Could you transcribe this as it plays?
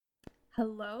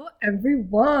Hello,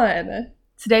 everyone.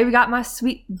 Today we got my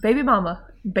sweet baby mama.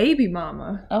 Baby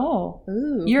mama. Oh,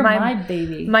 Ooh, you're my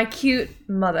baby. My cute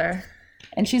mother.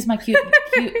 And she's my cute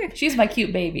she's my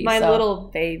cute baby. My little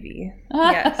baby.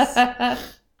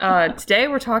 Yes. Today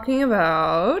we're talking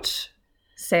about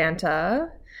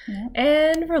Santa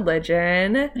and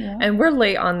religion. Yeah. And we're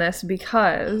late on this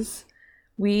because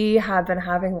we have been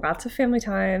having lots of family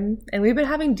time. And we've been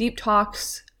having deep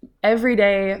talks every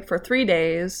day for 3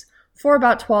 days. For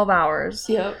about 12 hours.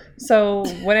 Yep. So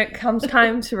when it comes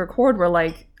time to record, we're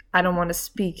like, I don't want to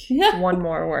speak one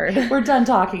more word. We're done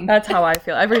talking. That's how I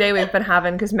feel. Every day we've been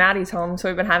having, because Maddie's home, so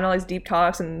we've been having all these deep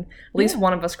talks, and at least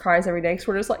one of us cries every day because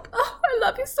we're just like, oh, I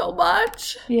love you so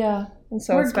much. Yeah. And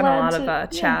so it's been a lot of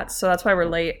chats, so that's why we're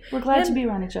late. We're glad to be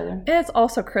around each other. And it's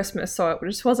also Christmas, so it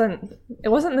just wasn't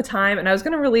the time, and I was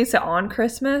going to release it on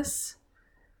Christmas,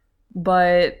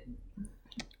 but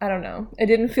I don't know. It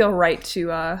didn't feel right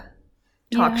to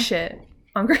talk shit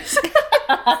on Christmas.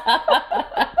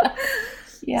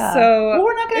 Yeah. So well,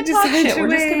 we're not going to talk shit.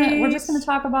 We're just gonna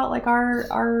talk about like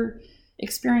our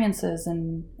experiences,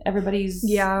 and everybody's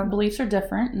beliefs are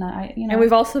different, and And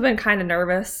we've also been kind of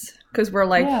nervous because we're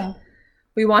like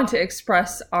we want to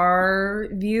express our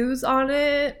views on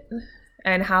it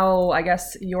and how I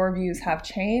guess your views have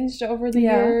changed over the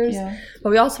years. Yeah. But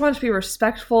we also want to be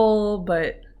respectful,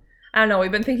 but I don't know,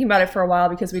 we've been thinking about it for a while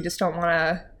because we just don't want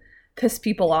to piss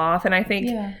people off, and I think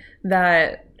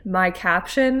that my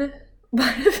caption might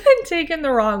have been taken the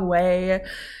wrong way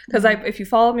because if you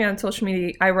follow me on social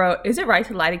media, I wrote, "Is it right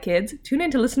to lie to kids? Tune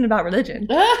in to listen about religion."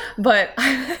 But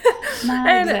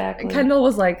and exactly. Kendall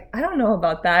was like, "I don't know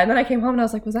about that," and then I came home and I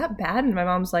was like, "Was that bad?" And my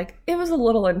mom's like, "It was a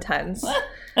little intense."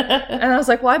 And I was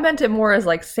like, "Well, I meant it more as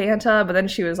like Santa," but then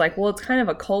she was like, "Well, it's kind of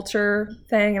a culture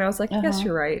thing," and I was like, "Yes,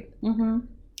 you're right." Mm-hmm.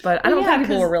 But I don't think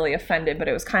people were really offended, but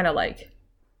it was kind of like,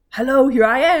 hello, here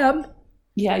I am.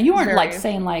 Yeah, you weren't like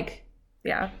saying like,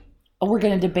 oh, we're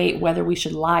going to debate whether we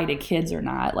should lie to kids or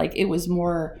not. Like it was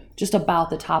more just about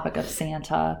the topic of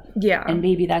Santa. Yeah. And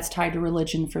maybe that's tied to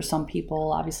religion for some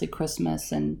people, obviously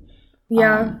Christmas and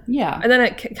And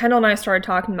then Kendall and I started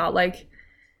talking about like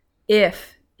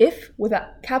if with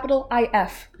a capital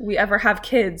IF we ever have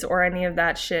kids or any of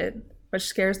that shit, which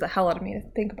scares the hell out of me to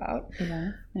think about.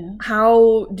 Yeah.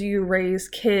 How do you raise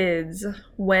kids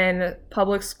when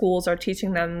public schools are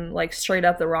teaching them like straight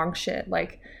up the wrong shit,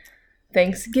 like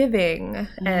Thanksgiving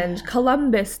and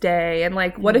Columbus Day, and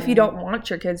like what if you don't want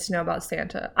your kids to know about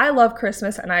Santa? I love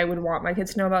Christmas and I would want my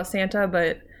kids to know about Santa,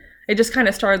 but it just kind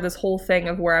of started this whole thing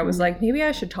of where I was like, maybe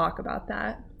I should talk about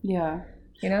that. Yeah.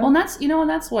 You know? Well, and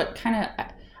that's what kind of,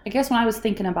 I guess when I was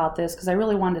thinking about this, because I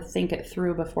really wanted to think it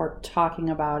through before talking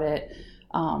about it,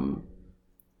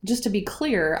 just to be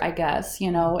clear, I guess,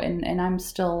 and I'm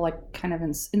still like kind of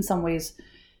in some ways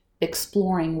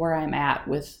exploring where I'm at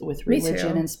with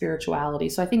religion and spirituality.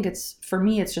 So I think for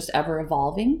me, it's just ever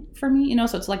evolving for me,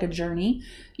 so it's like a journey,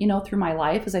 through my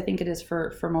life, as I think it is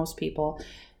for most people.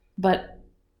 But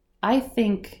I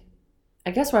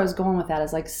guess where I was going with that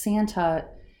is like Santa,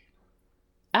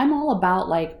 I'm all about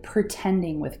like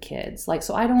pretending with kids. Like,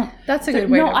 so I don't, that's a good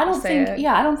way to say it.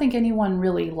 I don't think anyone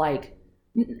really like,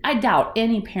 I doubt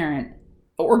any parent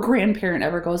or grandparent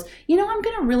ever goes, I'm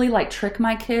going to really like trick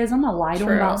my kids. I'm going to lie to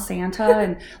them about Santa.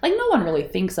 And like, no one really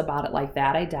thinks about it like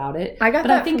that. I doubt it. I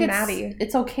think from Maddie.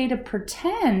 It's okay to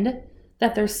pretend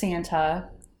that there's Santa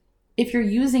if you're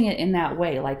using it in that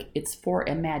way. Like it's for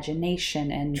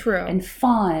imagination and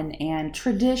fun and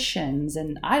traditions.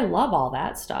 And I love all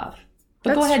that stuff.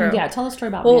 But go ahead and tell the story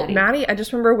about Maddie. Well, Maddie, I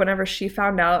just remember whenever she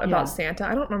found out about Santa,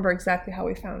 I don't remember exactly how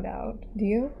we found out. Do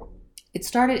you?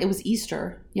 It was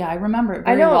Easter. Yeah, I remember it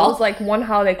very well. It was like one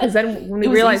holiday, because then when we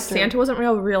realized Easter. Santa wasn't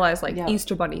real, we realized like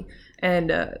Easter Bunny and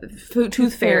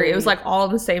Tooth Fairy. It was like all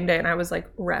on the same day, and I was like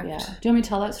wrecked. Yeah. Do you want me to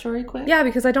tell that story quick? Yeah,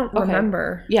 because I don't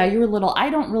remember. Yeah, you were little. I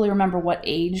don't really remember what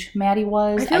age Maddie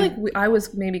was. I feel like I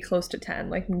was maybe close to 10,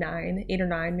 like 8 or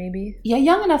 9 maybe. Yeah,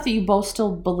 young enough that you both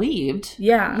still believed.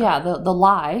 Yeah. Yeah, the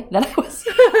lie that I was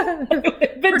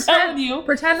telling you.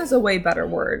 Pretend is a way better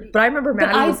word. But I remember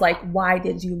Maddie was like, why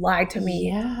did you lie to me?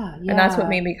 Yeah. And that's what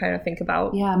made me kind of think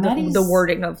about the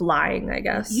wording of lying, I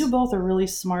guess. You both are really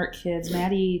smart kids.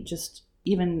 Maddie just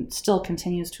even still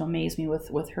continues to amaze me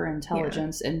with her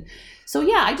intelligence. And so,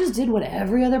 I just did what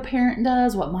every other parent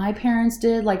does, what my parents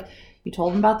did. Like, you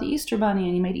told them about the Easter Bunny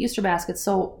and you made Easter baskets.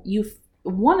 So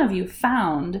one of you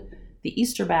found the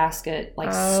Easter basket,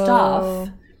 stuff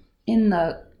in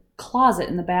the closet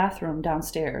in the bathroom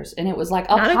downstairs, and it was like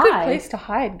up high. Not a good place to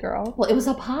hide, girl. Well, it was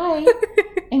up high.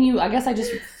 And I guess I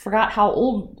just forgot how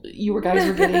old you guys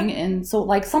were getting, and so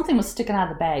like something was sticking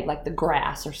out of the bag, like the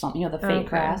grass or something, the fake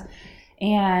grass.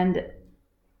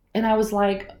 And I was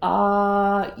like,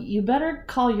 you better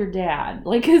call your dad.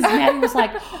 Like, because Maddie was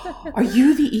like, are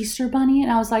you the Easter Bunny?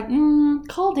 And I was like,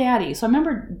 call Daddy. So I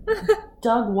remember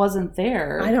Doug wasn't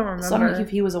there. I don't remember. So I don't know if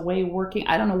he was away working.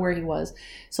 I don't know where he was.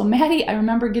 So Maddie, I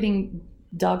remember getting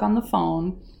Doug on the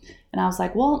phone. And I was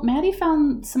like, well, Maddie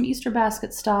found some Easter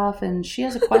basket stuff and she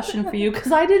has a question for you.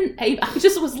 Because I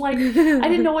just was like, I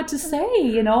didn't know what to say,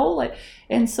 you know? Like,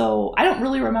 and so I don't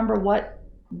really remember what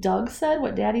Doug said,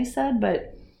 what Daddy said,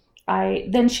 but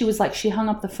then she was like, she hung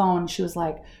up the phone. She was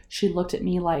like, she looked at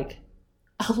me like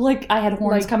I had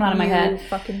horns coming out of my head.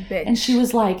 Fucking bitch. And she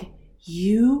was like,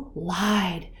 you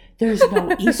lied. There's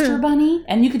no Easter Bunny.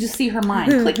 And you could just see her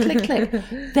mind click, click, click.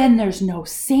 Then there's no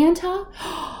Santa.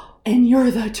 And you're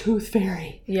the Tooth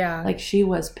Fairy. Yeah. Like, she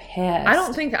was pissed. I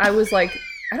don't think I was like,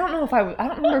 I don't know if I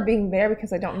don't remember being there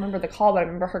because I don't remember the call, but I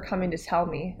remember her coming to tell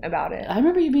me about it. I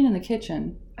remember you being in the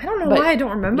kitchen. I don't know why I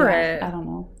don't remember it. I don't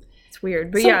know. It's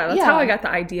weird. But that's how I got the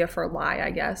idea for lie,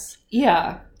 I guess.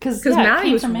 Yeah. Because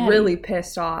Maddie was really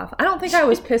pissed off. I don't think I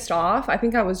was pissed off. I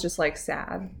think I was just like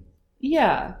sad.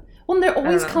 Yeah. Well, there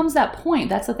always comes that point.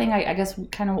 That's the thing, I guess,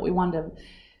 kind of what we wanted to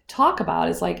talk about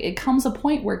is like, it comes a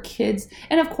point where kids,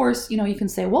 and of course, you know, you can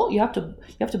say, well, you have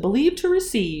to believe to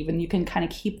receive, and you can kind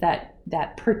of keep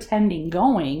that pretending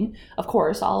going. Of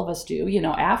course, all of us do, you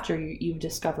know, after you've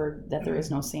discovered that there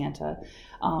is no Santa.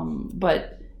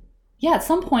 But yeah, at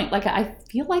some point, like, I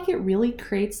feel like it really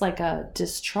creates like a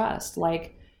distrust.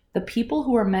 Like, the people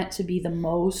who are meant to be the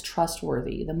most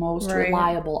trustworthy, the most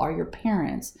reliable are your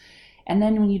parents. And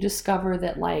then when you discover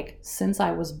that, like, since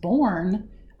I was born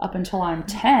up until I'm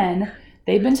 10,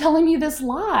 they've been telling me this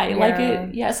lie.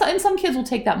 Yeah. So, and some kids will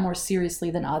take that more seriously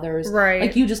than others. Right.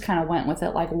 Like, you just kind of went with it,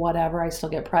 like, whatever, I still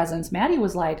get presents. Maddie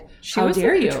was like, how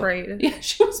dare you? Betrayed. Yeah,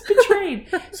 she was betrayed.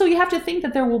 So you have to think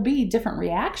that there will be different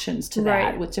reactions to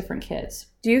that with different kids.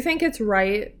 Do you think it's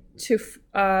right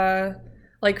to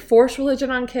like force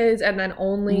religion on kids and then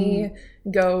only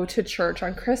go to church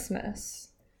on Christmas?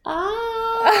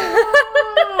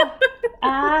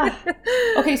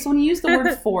 Okay, so when you use the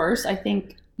word force, I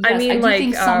think, yes, I do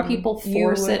think some people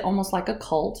force it almost like a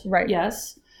cult. Right.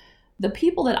 Yes. The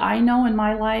people that I know in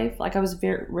my life, like, I was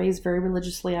raised very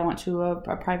religiously. I went to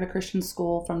a private Christian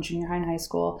school from junior high and high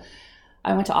school.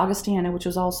 I went to Augustana, which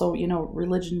was also, you know,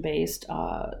 religion-based.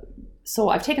 So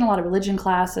I've taken a lot of religion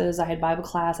classes. I had Bible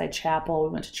class, I had chapel, we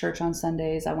went to church on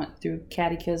Sundays. I went through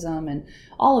catechism and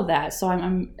all of that. So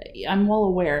I'm well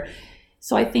aware.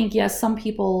 So I think, yes, some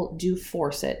people do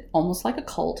force it, almost like a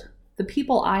cult. The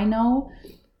people I know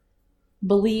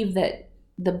believe that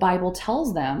the Bible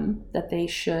tells them that they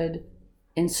should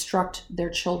instruct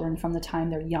their children from the time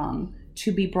they're young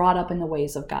to be brought up in the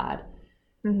ways of God.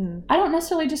 Mm-hmm. I don't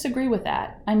necessarily disagree with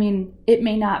that. I mean, it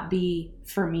may not be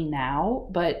for me now,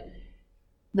 but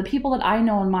the people that I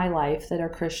know in my life that are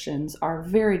Christians are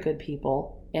very good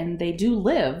people, and they do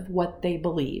live what they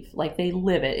believe. Like, they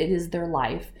live it. It is their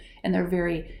life, and they're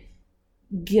very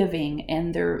giving,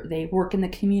 and they work in the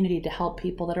community to help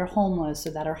people that are homeless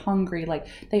or that are hungry. Like,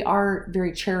 they are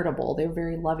very charitable. They're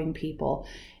very loving people.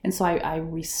 And so I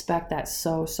respect that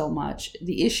so much.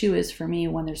 The issue is for me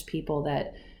when there's people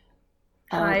that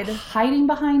are hiding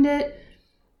behind it.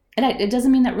 And it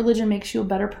doesn't mean that religion makes you a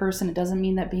better person. It doesn't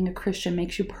mean that being a Christian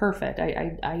makes you perfect.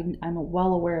 I'm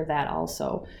well aware of that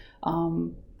also.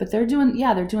 But they're doing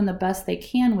the best they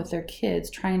can with their kids,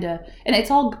 trying to,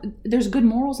 and there's good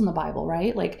morals in the Bible,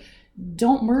 right? Like,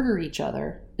 don't murder each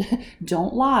other,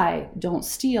 don't lie, don't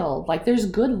steal. Like, there's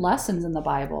good lessons in the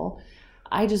Bible.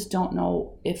 I just don't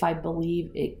know if I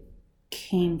believe it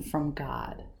came from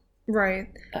God. Right.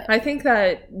 I think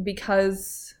that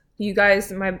because you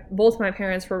guys, both my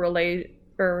parents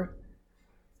were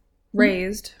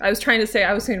raised. I was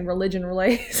saying religion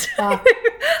raised.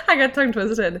 I got tongue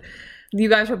twisted. You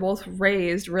guys were both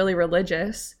raised really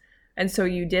religious, and so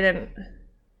you didn't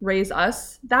raise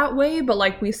us that way, but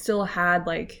like, we still had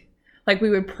like we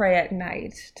would pray at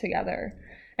night together.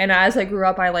 And as I grew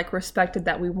up, I like respected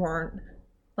that we weren't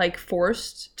like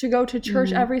forced to go to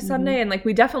church every Sunday, and like,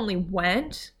 we definitely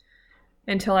went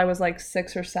until I was like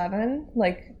 6 or 7,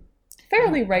 like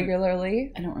fairly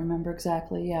regularly. I don't remember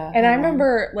exactly. Yeah. And I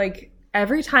remember like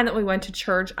every time that we went to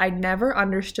church, I never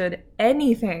understood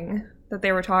anything that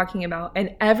they were talking about,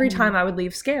 and every time I would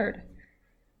leave scared.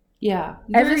 Yeah.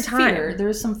 Every time. There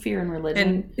is some fear in religion.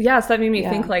 And yes, that made me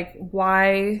think, like,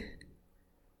 why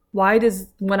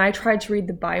when I tried to read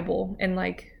the Bible in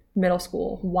like middle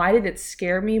school, why did it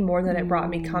scare me more than it brought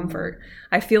me comfort?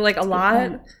 I feel like a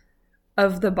lot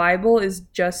of the Bible is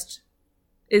just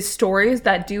is stories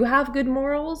that do have good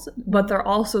morals, but they're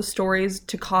also stories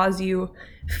to cause you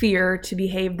fear to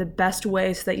behave the best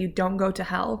way so that you don't go to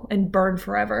hell and burn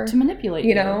forever. To manipulate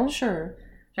you know? Sure.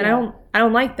 And I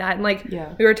don't like that. And like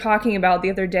we were talking about the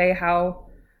other day how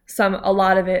a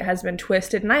lot of it has been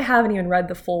twisted, and I haven't even read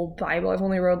the full Bible. I've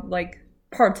only read like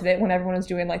parts of it when everyone was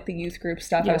doing like the youth group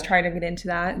stuff. I was trying to get into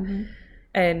that.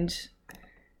 And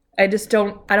I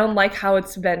don't like how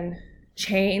it's been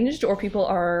changed, or people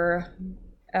are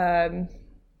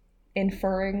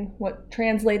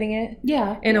translating it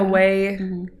in a way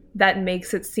that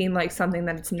makes it seem like something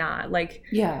that it's not. Like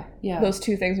those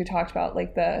two things we talked about,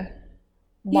 like a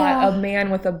man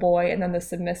with a boy and then the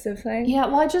submissive thing. Yeah,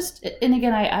 well,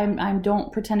 I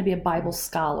don't pretend to be a Bible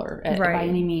scholar by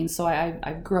any means. So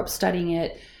I grew up studying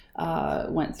it,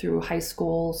 went through high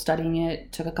school studying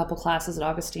it, took a couple classes at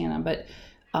Augustana, but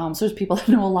so there's people that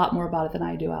know a lot more about it than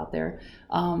I do out there.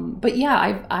 But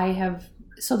yeah, I have.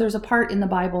 So there's a part in the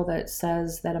Bible that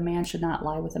says that a man should not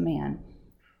lie with a man.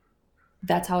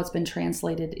 That's how it's been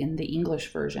translated in the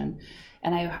English version.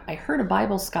 And I heard a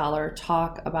Bible scholar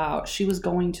talk about, she was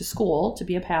going to school to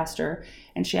be a pastor,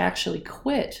 and she actually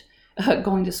quit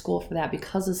going to school for that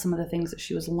because of some of the things that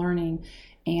she was learning.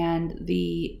 And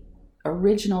the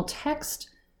original text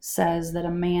says that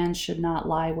a man should not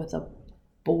lie with a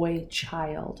boy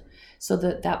child. So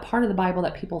that part of the Bible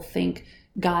that people think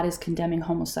God is condemning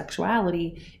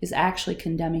homosexuality is actually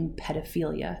condemning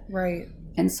pedophilia. Right.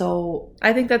 And so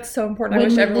I think that's so important. I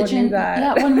wish everyone knew that.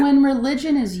 Yeah, when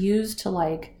religion is used to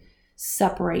like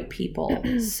separate people,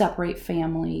 separate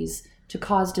families, to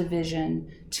cause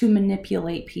division, to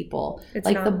manipulate people. It's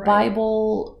like the right.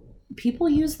 Bible, people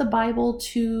use the Bible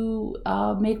to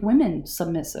make women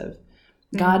submissive.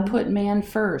 God put man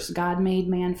first. God made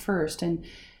man first. And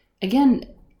again,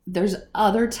 there's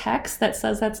other texts that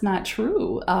says that's not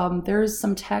true. There's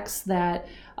some texts that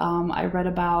I read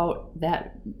about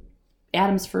that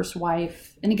Adam's first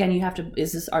wife, and again, you have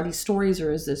to, are these stories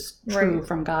or is this true right.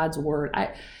 from God's word?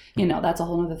 That's a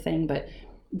whole other thing, but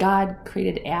God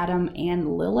created Adam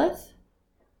and Lilith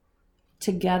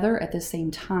together at the same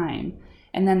time.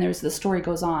 And then there's the story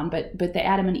goes on, but the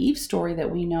Adam and Eve story that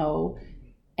we know,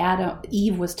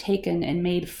 Eve was taken and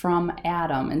made from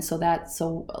Adam. And so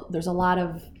there's a lot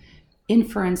of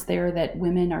inference there that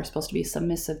women are supposed to be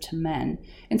submissive to men.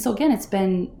 And so again, it's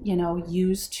been,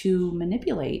 used to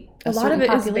manipulate a lot of it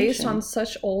population. Is based on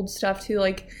such old stuff too.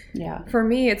 Like, for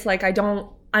me, it's like, I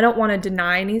don't want to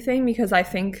deny anything because I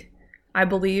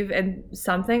believe in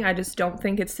something. I just don't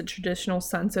think it's the traditional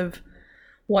sense of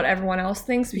what everyone else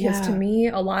thinks, because to me,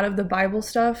 a lot of the Bible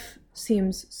stuff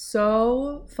seems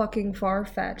so fucking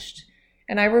far-fetched.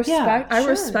 And I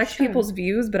respect people's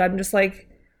views, but I'm just like,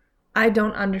 I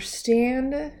don't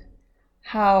understand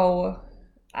how,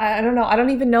 I don't know. I don't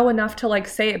even know enough to like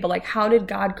say it, but like, how did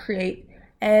God create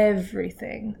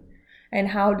everything? And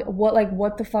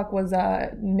what the fuck was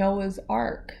Noah's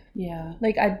Ark? Yeah.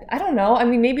 Like, I don't know. I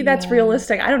mean, maybe that's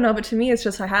realistic. I don't know. But to me, it's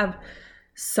just, I have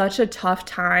such a tough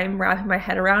time wrapping my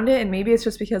head around it. And maybe it's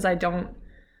just because I don't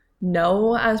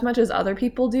know as much as other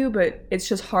people do, but it's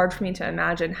just hard for me to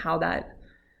imagine how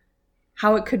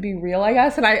it could be real, I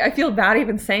guess. And I feel bad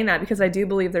even saying that, because I do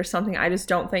believe there's something. I just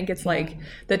don't think it's like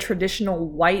the traditional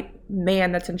white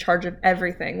man that's in charge of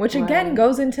everything, which again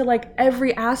goes into like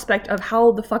every aspect of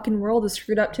how the fucking world is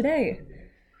screwed up today.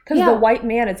 Because the white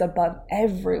man is above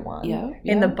everyone.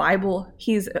 In the Bible,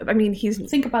 he's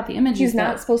think about the images. He's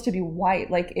not supposed to be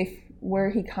white. Like,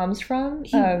 where he comes from,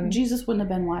 Jesus wouldn't have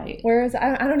been white. Whereas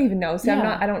I don't even know. See,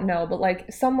 I don't know, but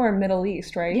like somewhere Middle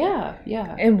East, right?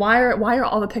 Yeah. And why are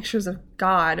all the pictures of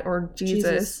God or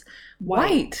Jesus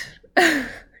white?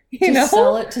 To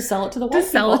sell it to the white people. To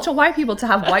sell it to white people, to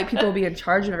have white people be in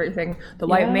charge of everything. The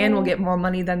white man will get more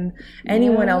money than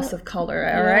anyone else of color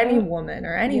or any woman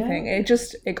or anything. It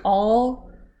just,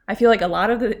 I feel like a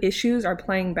lot of the issues are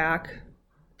playing back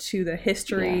to the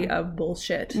history of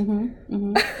bullshit.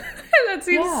 That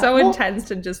seems so intense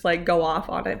to just like go off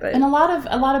on it, but and a lot of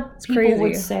people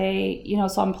would say,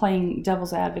 so I'm playing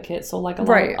devil's advocate, so like a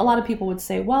lot of people would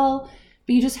say, well,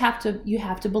 but you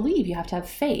have to believe, you have to have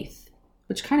faith,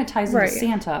 which kind of ties into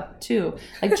Santa too,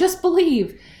 like just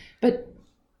believe. But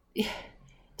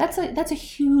that's a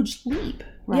huge leap,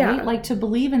 right? Like to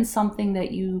believe in something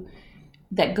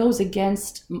that goes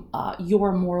against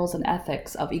your morals and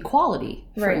ethics of equality,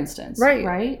 for instance.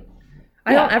 Right?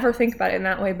 I don't ever think about it in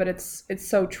that way, but it's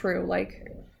so true. Like,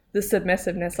 the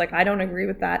submissiveness, like, I don't agree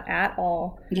with that at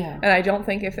all. Yeah. And I don't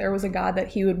think if there was a God that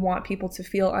he would want people to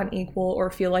feel unequal or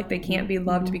feel like they can't be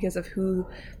loved because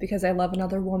I love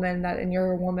another woman and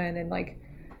you're a woman, and like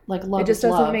love, it just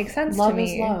doesn't make sense to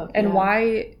me. Love is love. And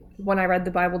why when I read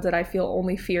the Bible did I feel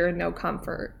only fear and no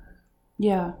comfort.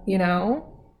 Yeah. You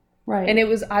know? Right. And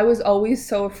I was always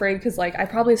so afraid because like I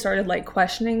probably started like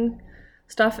questioning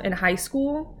stuff in high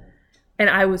school, and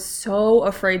I was so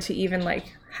afraid to even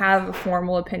like have a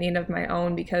formal opinion of my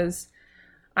own because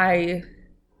I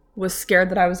was scared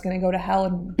that I was going to go to hell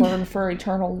and burn for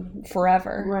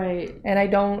forever. Right.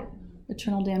 And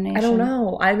eternal damnation. I don't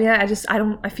know. I mean,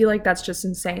 I feel like that's just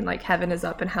insane. Like heaven is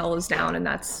up and hell is down, and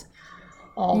that's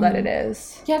all that it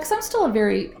is. Yeah, because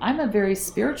I'm a very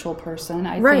spiritual person.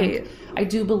 I think I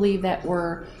do believe that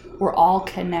we're all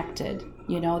connected,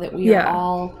 you know, that we are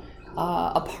all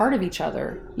a part of each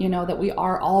other, you know, that we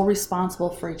are all responsible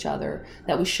for each other,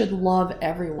 that we should love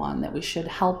everyone, that we should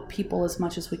help people as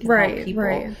much as we can help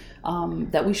people,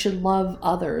 that we should love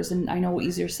others. And I know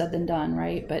easier said than done,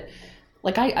 right? But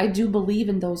like I do believe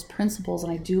in those principles,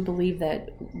 and I do believe that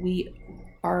we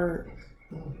are,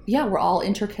 we're all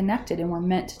interconnected and we're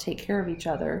meant to take care of each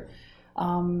other.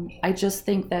 I just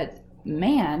think that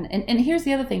man, and here's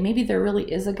the other thing, maybe there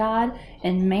really is a God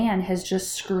and man has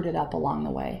just screwed it up along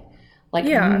the way. Like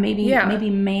maybe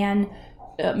man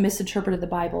misinterpreted the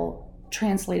Bible,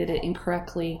 translated it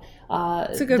incorrectly.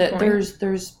 That's a good point.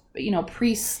 There's you know,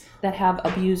 priests that have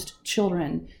abused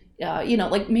children. You know,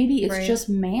 like maybe it's just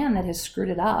man that has screwed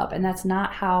it up, and that's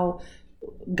not how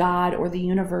God or the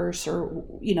universe or,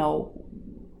 you know,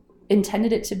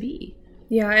 intended it to be.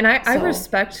 Yeah, and I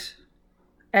respect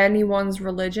anyone's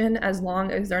religion as long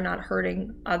as they're not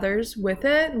hurting others with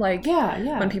it. Like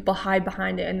when people hide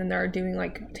behind it and then they're doing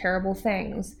like terrible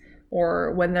things,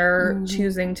 or when they're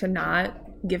choosing to not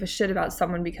give a shit about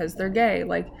someone because they're gay,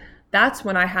 like that's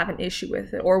when I have an issue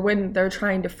with it, or when they're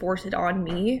trying to force it on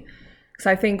me. Because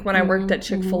I think when I worked at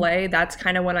Chick-fil-A, that's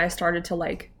kind of when I started to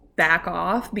like back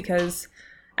off, because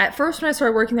at first when I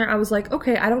started working there, I was like,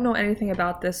 okay, I don't know anything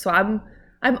about this, so I'm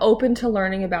open to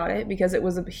learning about it because it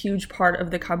was a huge part of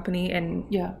the company and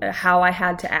how I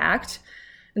had to act.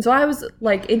 And so I was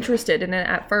like interested in it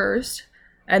at first.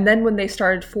 And then when they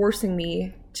started forcing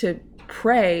me to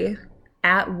pray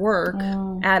at work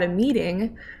at a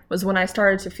meeting was when I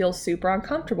started to feel super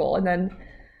uncomfortable. And then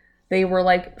they were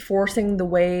like forcing the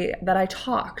way that I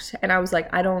talked. And I was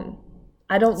like, I don't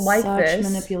like this.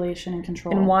 Such manipulation and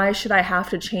control. And why should I have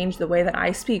to change the way that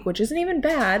I speak, which isn't even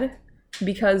bad,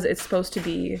 because it's supposed to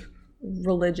be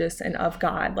religious and of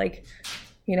God, like,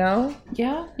 you know?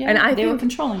 Yeah. And I think were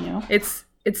controlling you. It's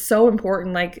so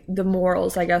important, like the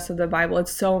morals, I guess, of the Bible.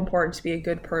 It's so important to be a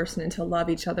good person and to love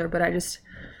each other. But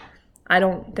I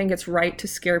don't think it's right to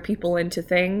scare people into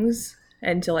things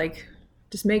and to like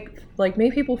just make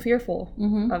people fearful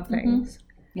of things.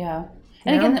 Yeah.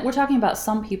 And again, we're talking about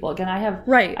some people. Again, I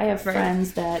have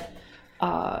friends that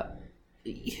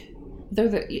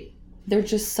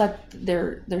they're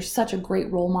such a great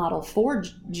role model for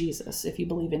Jesus, if you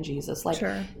believe in Jesus. Like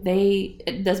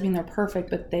it doesn't mean they're perfect,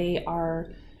 but they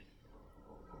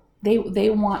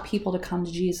want people to come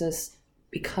to Jesus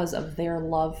because of their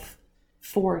love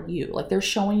for you. Like they're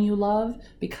showing you love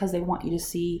because they want you to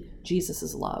see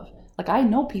Jesus's love. Like I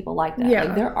know people like that.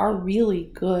 Like there are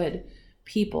really good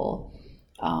people.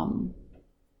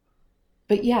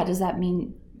 But does that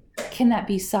mean, can that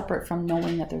be separate from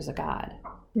knowing that there's a God?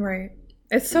 Right.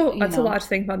 It's a lot to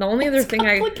think about. The only other thing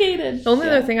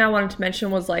other thing I wanted to mention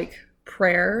was like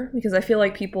prayer, because I feel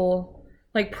like people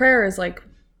like prayer is like,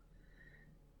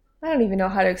 I don't even know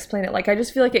how to explain it. Like I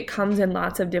just feel like it comes in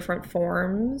lots of different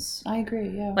forms. I agree.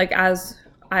 Yeah. Like as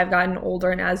I've gotten older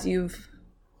and as you've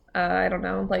I don't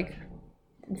know, like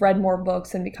read more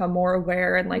books and become more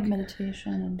aware and like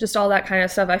meditation and just all that kind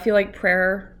of stuff, I feel like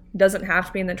prayer doesn't have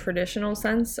to be in the traditional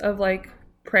sense of like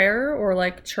prayer or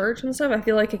like church and stuff. I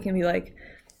feel like it can be like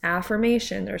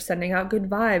affirmation or sending out good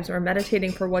vibes or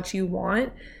meditating for what you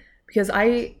want, because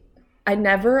I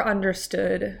never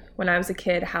understood when I was a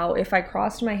kid how if I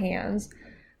crossed my hands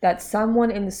that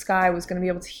someone in the sky was going to be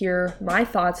able to hear my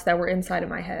thoughts that were inside of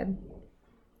my head.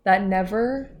 That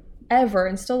never ever,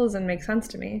 and still doesn't make sense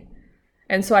to me.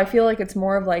 And so I feel like it's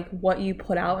more of like what you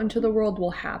put out into the world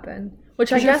will happen,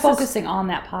 which I guess you're focusing on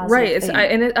that positive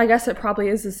thing. I guess it probably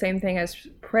is the same thing as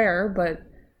prayer, but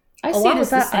I see it as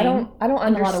the same. I don't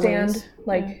understand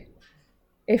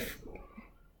if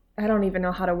I don't even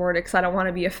know how to word it because I don't want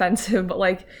to be offensive, but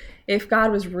like if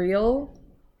God was real,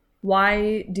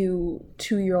 why do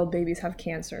 2-year-old babies have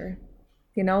cancer?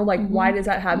 You know, like why does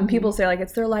that happen? People say like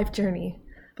it's their life journey.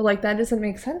 But like that doesn't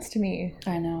make sense to me.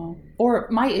 I know. Or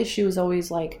my issue is always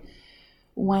like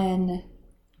when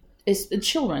it's the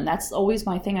children. That's always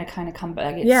my thing. I kind of come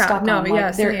back. I get stuck on.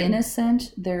 Like, they're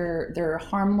innocent. They're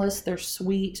harmless. They're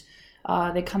sweet.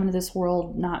 They come into this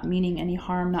world not meaning any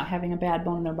harm, not having a bad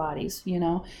bone in their bodies, you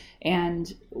know?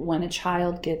 And when a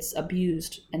child gets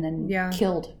abused and then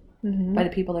killed by the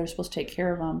people that are supposed to take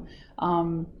care of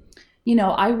them, you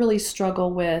know, I really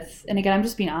struggle with, and again, I'm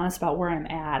just being honest about where I'm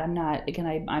at. I'm not,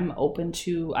 again, I'm open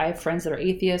to, I have friends that are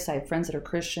atheists. I have friends that are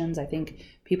Christians. I think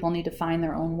people need to find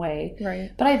their own way.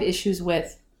 Right. But I have issues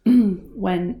with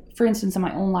when, for instance, in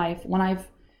my own life, when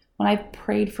I've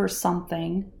prayed for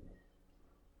something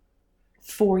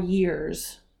for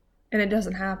years and it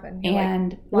doesn't happen. You're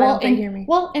and like, why don't they hear me?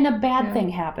 Well, and a bad thing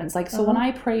happens. Like, so when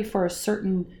I pray for a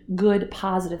certain good,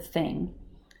 positive thing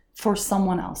for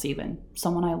someone else, even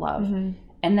someone I love,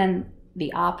 and then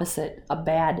the opposite, a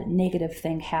bad, negative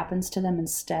thing happens to them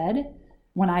instead,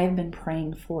 when I have been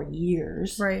praying for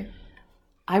years, right,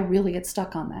 I really get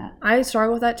stuck on that. I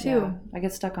struggle with that too. Yeah, I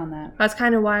get stuck on that. That's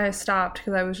kind of why I stopped,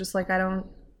 because I was just like, I don't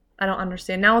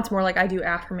understand. Now it's more like I do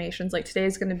affirmations, like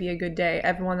today's going to be a good day.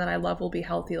 Everyone that I love will be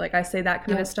healthy. Like I say that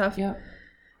kind of stuff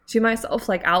to myself,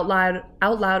 like out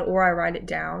loud, or I write it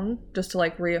down just to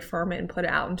like reaffirm it and put it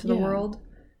out into the world.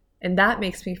 And that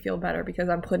makes me feel better because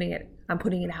I'm putting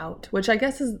it out, which I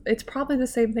guess it's probably the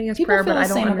same thing as prayer, but I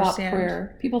don't understand. About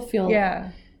prayer. People feel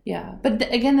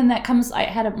But again, then that comes. I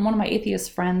had one of my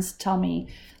atheist friends tell me,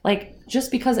 like, just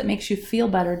because it makes you feel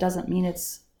better doesn't mean it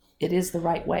is the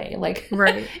right way. Like,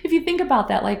 right. If you think about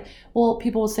that, like, well,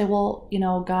 people will say, well, you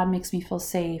know, God makes me feel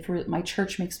safe, or my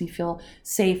church makes me feel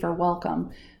safe or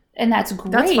welcome, and that's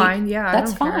great. That's fine. Yeah,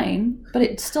 that's fine. But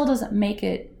it still doesn't make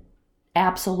it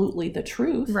absolutely the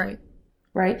truth.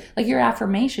 Right. Like your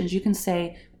affirmations, you can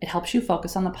say it helps you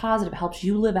focus on the positive, it helps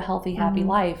you live a healthy, happy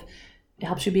life, it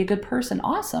helps you be a good person.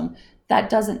 Awesome. That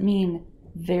doesn't mean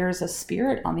there's a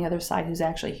spirit on the other side who's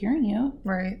actually hearing you.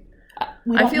 Right.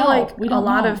 I feel like a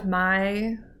lot of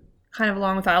my, kind of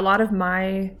along with that, a lot of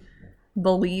my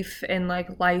belief in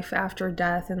like life after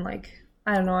death and like,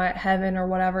 I don't know, at heaven or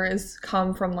whatever is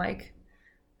come from like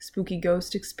spooky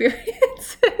ghost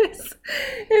experiences,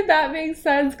 if that makes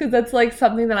sense, because that's like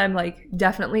something that I'm like,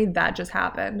 definitely that just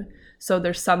happened, so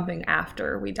there's something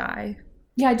after we die.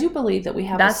 I do believe that we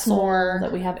have a soul,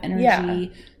 that we have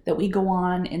energy, that we go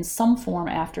on in some form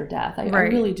after death. I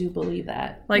really do believe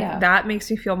that. Like that makes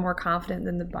me feel more confident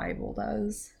than the Bible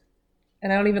does.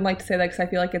 And I don't even like to say that because I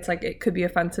feel like it's like it could be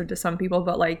offensive to some people,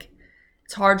 but like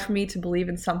it's hard for me to believe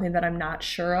in something that I'm not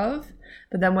sure of.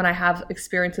 But then when I have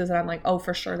experiences and I'm like, oh,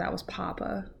 for sure that was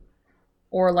Papa.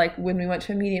 Or like when we went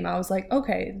to a medium, I was like,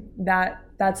 okay,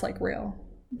 that's like real.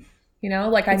 You know,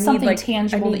 like it's I need like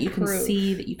tangible that you can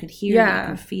see, that you can hear, that you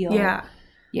can feel.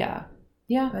 Yeah.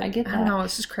 But I get that. I don't know,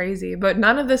 it's just crazy. But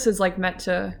none of this is like meant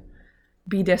to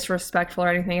be disrespectful or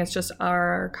anything. It's just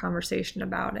our conversation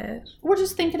about it. We're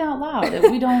just thinking out loud.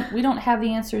 we don't have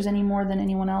the answers any more than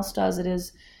anyone else does. It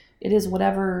is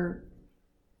whatever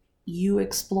you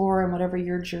explore and whatever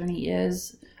your journey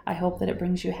is. I hope that it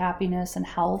brings you happiness and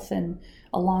health and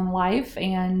a long life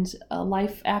and a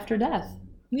life after death.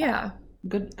 Yeah.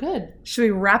 Good. Should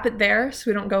we wrap it there so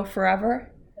we don't go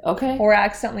forever? Okay. Or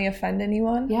accidentally offend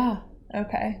anyone? Yeah.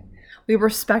 Okay. We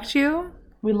respect you.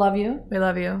 We love you. We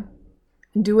love you.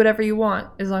 Do whatever you want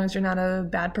as long as you're not a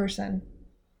bad person.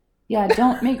 Yeah,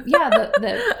 don't make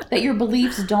that your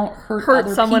beliefs don't hurt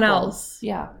other someone people. Else.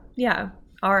 Yeah.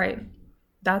 All right.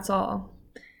 That's all.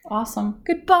 Awesome.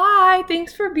 Goodbye.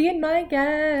 Thanks for being my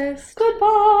guest.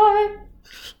 Goodbye.